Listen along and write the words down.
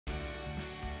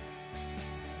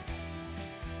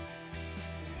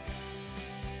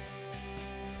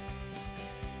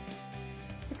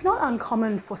It's not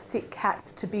uncommon for sick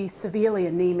cats to be severely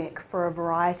anemic for a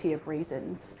variety of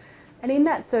reasons. And in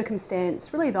that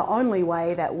circumstance, really the only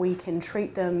way that we can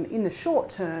treat them in the short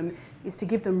term is to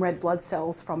give them red blood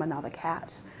cells from another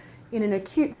cat. In an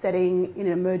acute setting, in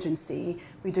an emergency,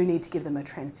 we do need to give them a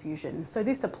transfusion. So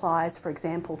this applies, for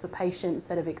example, to patients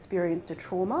that have experienced a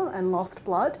trauma and lost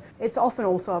blood. It's often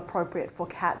also appropriate for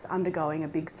cats undergoing a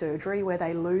big surgery where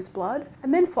they lose blood.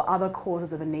 And then for other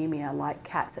causes of anemia, like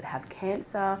cats that have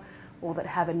cancer or that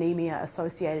have anemia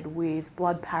associated with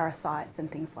blood parasites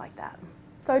and things like that.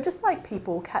 So just like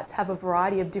people, cats have a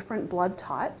variety of different blood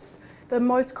types. The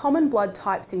most common blood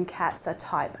types in cats are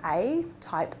type A,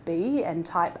 type B and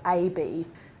type AB.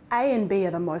 A and B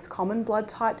are the most common blood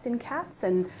types in cats,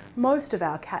 and most of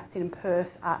our cats in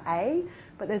Perth are A,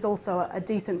 but there's also a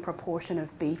decent proportion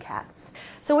of B cats.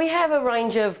 So we have a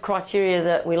range of criteria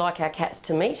that we like our cats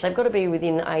to meet. They've got to be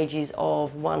within the ages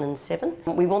of 1 and 7.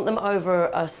 We want them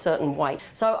over a certain weight.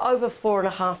 So over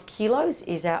 4.5 kilos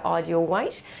is our ideal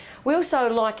weight. We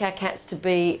also like our cats to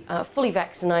be fully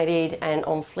vaccinated and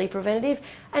on flea preventative,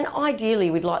 and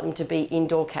ideally we'd like them to be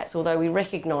indoor cats, although we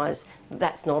recognise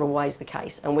that's not always the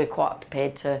case, and we're quite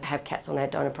prepared to have cats on our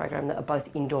donor program that are both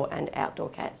indoor and outdoor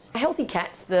cats. Healthy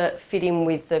cats that fit in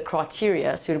with the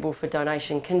criteria suitable for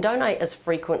donation can donate as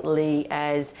frequently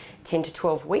as 10 to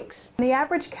 12 weeks. The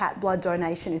average cat blood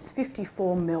donation is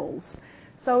 54 mils.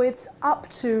 So it's up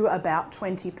to about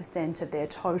 20% of their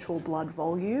total blood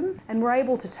volume, and we're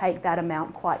able to take that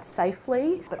amount quite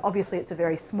safely, but obviously it's a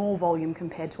very small volume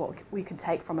compared to what we could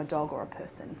take from a dog or a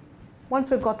person.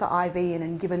 Once we've got the IV in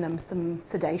and given them some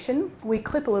sedation, we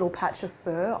clip a little patch of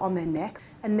fur on their neck,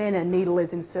 and then a needle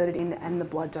is inserted in and the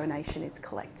blood donation is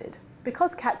collected.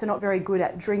 Because cats are not very good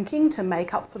at drinking to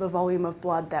make up for the volume of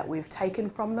blood that we've taken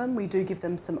from them, we do give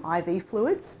them some IV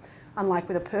fluids. Unlike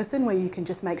with a person where you can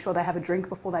just make sure they have a drink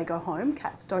before they go home,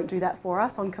 cats don't do that for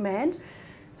us on command.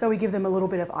 So we give them a little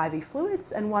bit of IV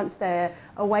fluids, and once they're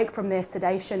awake from their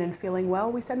sedation and feeling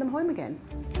well, we send them home again.